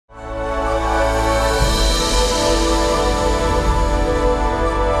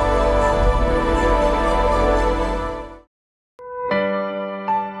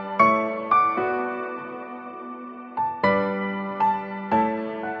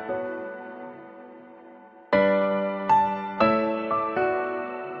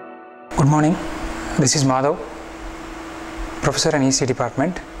Good morning, this is Madhav, Professor in EC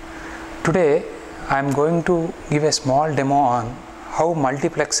Department. Today I am going to give a small demo on how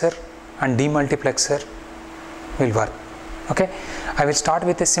multiplexer and demultiplexer will work. Okay, I will start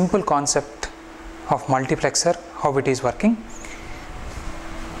with a simple concept of multiplexer, how it is working.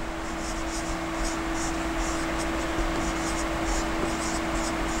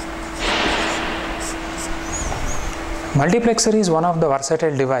 Multiplexer is one of the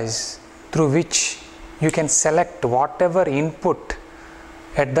versatile devices through which you can select whatever input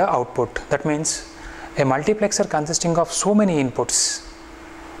at the output. That means a multiplexer consisting of so many inputs.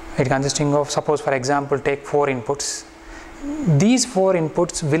 It consisting of, suppose for example, take 4 inputs. These 4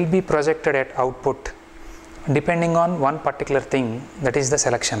 inputs will be projected at output depending on one particular thing, that is the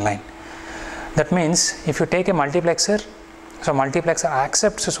selection line. That means if you take a multiplexer, so multiplexer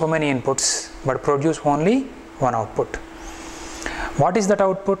accepts so many inputs but produce only one output. What is that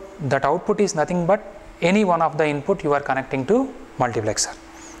output? That output is nothing but any one of the input you are connecting to multiplexer.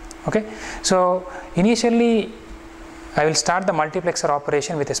 Okay, so initially I will start the multiplexer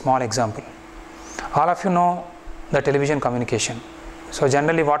operation with a small example. All of you know the television communication. So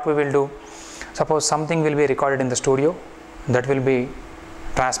generally what we will do, suppose something will be recorded in the studio, that will be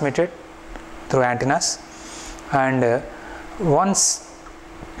transmitted through antennas, and once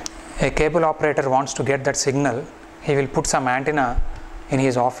a cable operator wants to get that signal, he will put some antenna in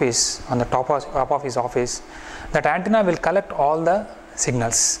his office, on the top of his office. That antenna will collect all the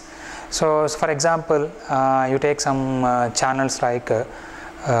signals. So for example, you take some channels like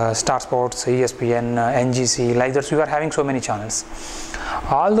Star Sports, ESPN, NGC, like that, so you are having so many channels.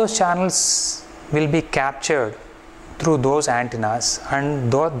 All those channels will be captured through those antennas,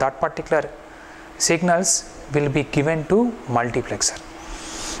 and that particular signals will be given to multiplexer.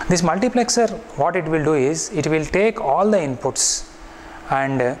 This multiplexer, what it will do is, it will take all the inputs,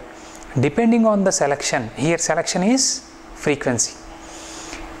 and depending on the selection, here selection is frequency.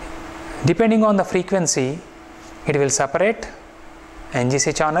 Depending on the frequency, it will separate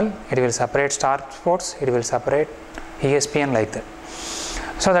NGC channel, it will separate Star Sports, it will separate ESPN, like that.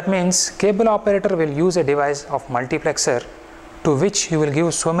 So that means cable operator will use a device of multiplexer to which you will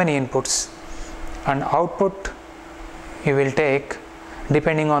give so many inputs, and output you will take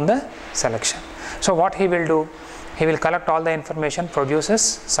depending on the selection. So what he will do, he will collect all the information, produces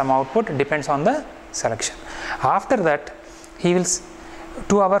some output, depends on the selection. After that, he will,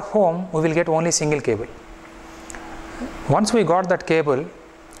 to our home we will get only single cable. Once we got that cable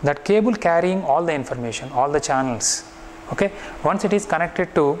carrying all the information, all the channels. Okay, once it is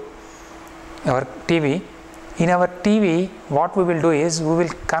connected to our TV, in our TV what we will do is, we will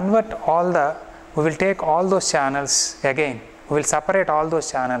take all those channels again, we will separate all those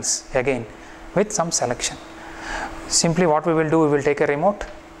channels again with some selection. Simply what we will do, we will take a remote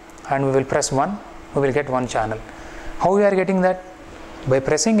and we will press 1, we will get one channel. How we are getting that? By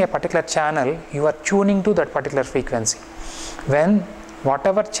pressing a particular channel, you are tuning to that particular frequency. When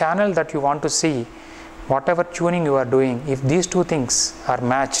whatever channel that you want to see, whatever tuning you are doing, if these two things are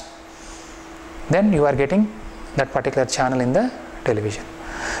matched, then you are getting that particular channel in the television.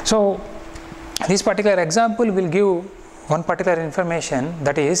 So this particular example will give one particular information,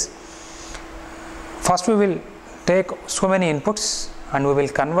 that is, first we will take so many inputs and we will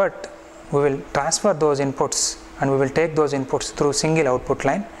transfer those inputs, and we will take those inputs through single output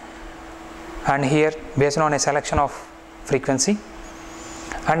line, and here based on a selection of frequency,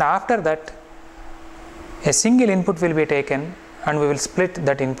 and after that a single input will be taken and we will split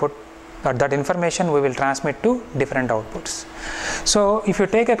that input, or that information we will transmit to different outputs. So if you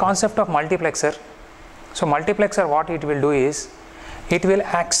take a concept of multiplexer, so multiplexer, what it will do is, it will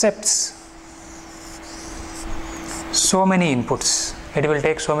accept so many inputs. It will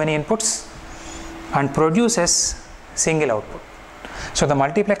take so many inputs and produces single output. So the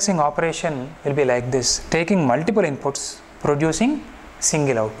multiplexing operation will be like this, taking multiple inputs, producing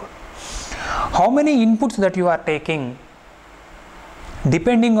single output. How many inputs that you are taking,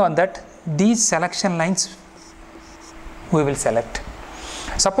 depending on that, these selection lines we will select.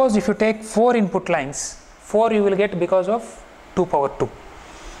 Suppose if you take 4 input lines, 4 you will get because of 2 power 2.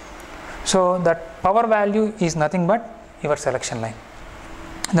 So that power value is nothing but your selection line.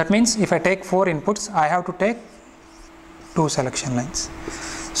 That means if I take 4 inputs, I have to take 2 selection lines.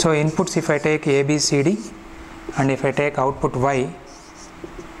 So inputs, if I take A, B, C, D, and if I take output Y,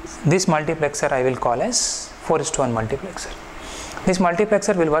 this multiplexer I will call as 4:1 multiplexer. This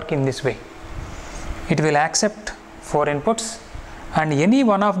multiplexer will work in this way. It will accept 4 inputs, and any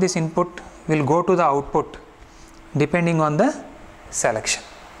one of this input will go to the output depending on the selection.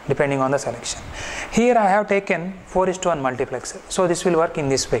 depending on the selection. Here I have taken 4:1 multiplexer. So this will work in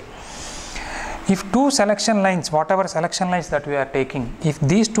this way. If two selection lines, whatever selection lines that we are taking, if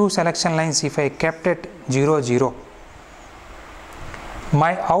these two selection lines, if I kept it 0 0,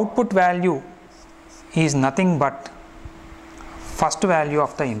 my output value is nothing but first value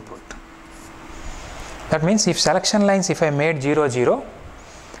of the input. That means if selection lines, if I made 0 0,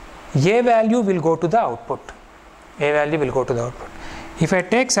 A value will go to the output. A value will go to the output. If I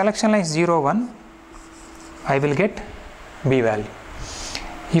take selection lines 0 1, I will get B value.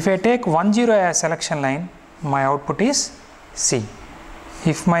 If I take 1 0 as selection line, my output is C.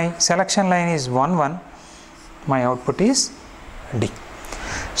 If my selection line is 1 1, my output is D.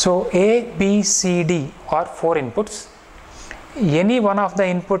 So A, B, C, D are 4 inputs. Any one of the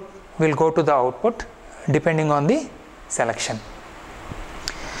input will go to the output depending on the selection.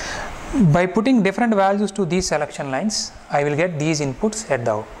 By putting different values to these selection lines, I will get these inputs at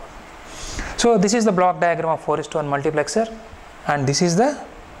the output. So this is the block diagram of 4:1 multiplexer, and this is the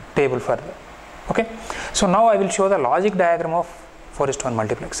table for that. Okay. So now I will show the logic diagram of 4:1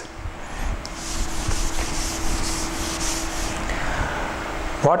 multiplexer.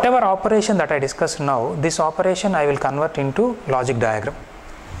 Whatever operation that I discussed now, this operation I will convert into logic diagram.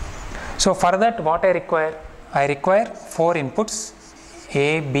 So for that, what I require? I require 4 inputs,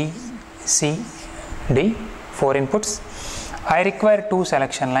 A, B, C, D, 4 inputs. I require 2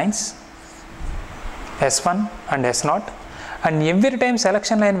 selection lines, S1 and S0, and every time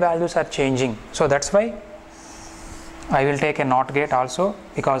selection line values are changing. So that's why I will take a NOT gate also,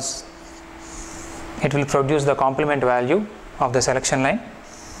 because it will produce the complement value of the selection line.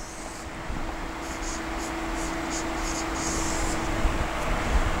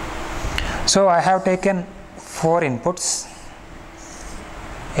 So I have taken 4 inputs,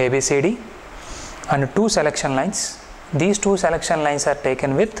 A, B, C, D, and 2 selection lines. These 2 selection lines are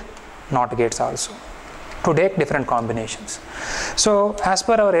taken with NOT gates also to take different combinations. So as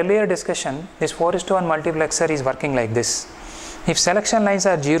per our earlier discussion, this 4:1 multiplexer is working like this. If selection lines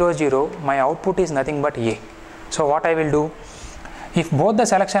are 0 0, my output is nothing but A. So what I will do, if both the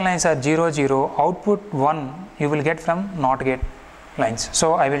selection lines are 0 0, output 1 you will get from NOT gate lines.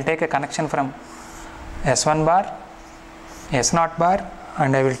 So I will take a connection from S1 bar, S0 bar,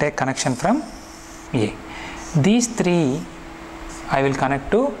 and I will take connection from A. These 3 I will connect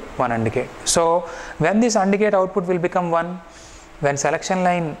to one AND gate. So when this AND gate output will become 1, when selection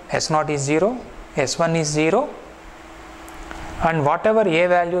line S0 is 0, S1 is 0, and whatever A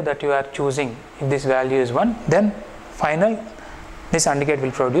value that you are choosing, if this value is 1, then final this AND gate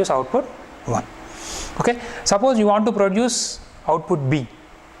will produce output 1. Okay. Suppose you want to produce output B,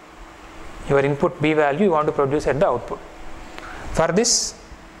 your input B value you want to produce at the output. For this,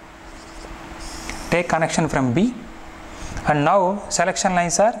 take connection from B, and now selection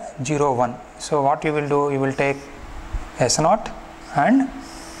lines are 0 1. So what you will do, you will take S0 and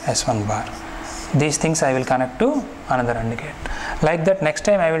S1 bar. These things I will connect to another AND gate. Like that, next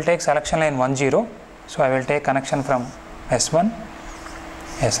time I will take selection line 1 0. So I will take connection from S1,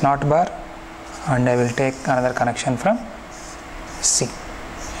 S0 bar, and I will take another connection from C.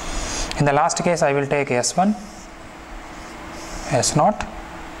 In the last case, I will take S1, S0,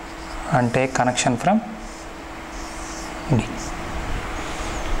 and take connection from D.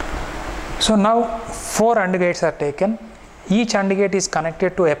 So now 4 AND gates are taken. Each AND gate is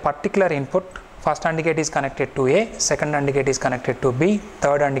connected to a particular input. First AND gate is connected to A, second AND gate is connected to B,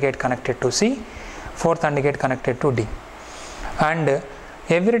 third AND gate connected to C, fourth AND gate connected to D. And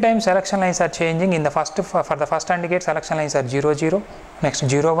every time selection lines are changing, in the first for the first AND gate selection lines are 0 0, next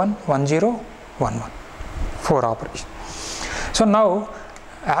 0 1, 1 0, 1 1, 4 operations. So now,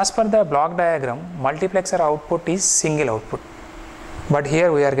 as per the block diagram, multiplexer output is single output, but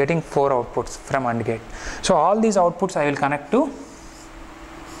here we are getting 4 outputs from AND gate. So all these outputs I will connect to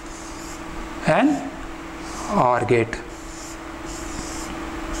an OR gate.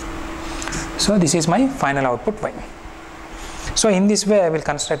 So this is my final output Y. So in this way I will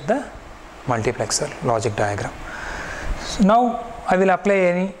construct the multiplexer logic diagram. So now I will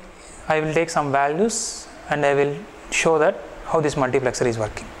apply I will take some values and I will show that how this multiplexer is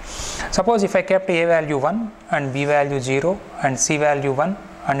working. Suppose if I kept A value 1 and B value 0 and C value 1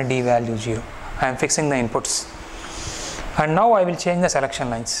 and D value 0, I am fixing the inputs. And now I will change the selection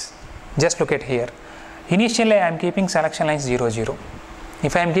lines. Just look at here. Initially I am keeping selection lines 0 0.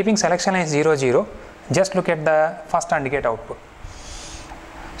 If I am keeping selection lines 0 0, just look at the first AND gate output.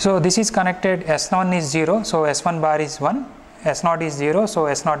 So this is connected, S1 is 0, so S1 bar is 1, S0 is 0, so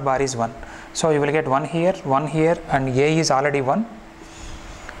S0 bar is 1. So you will get 1 here, and A is already 1.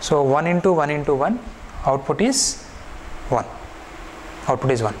 So 1 into 1 into 1, output is 1.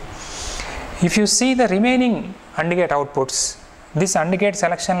 Output is 1. If you see the remaining AND gate outputs, this AND gate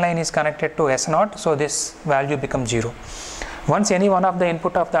selection line is connected to S0, so this value becomes 0. Once any one of the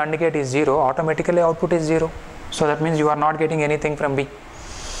input of the AND gate is 0, automatically output is 0. So that means you are not getting anything from B.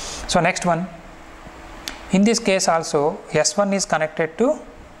 So next one, in this case also S1 is connected to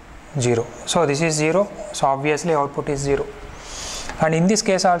 0. So this is 0, so obviously output is 0. And in this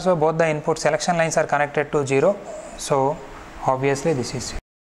case also both the input selection lines are connected to 0, so obviously this is 0.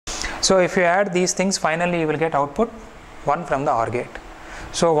 So if you add these things, finally you will get output 1 from the OR gate.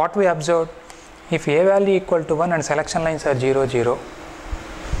 So what we observed, if A value equal to 1 and selection lines are 0, 0,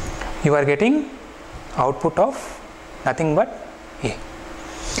 you are getting output of nothing but A.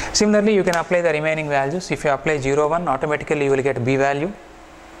 Similarly, you can apply the remaining values. If you apply 0, 1, automatically you will get B value.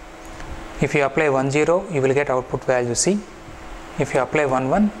 If you apply 1, 0, you will get output value C. If you apply 1,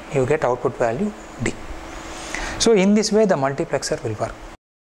 1, you get output value D. So in this way the multiplexer will work.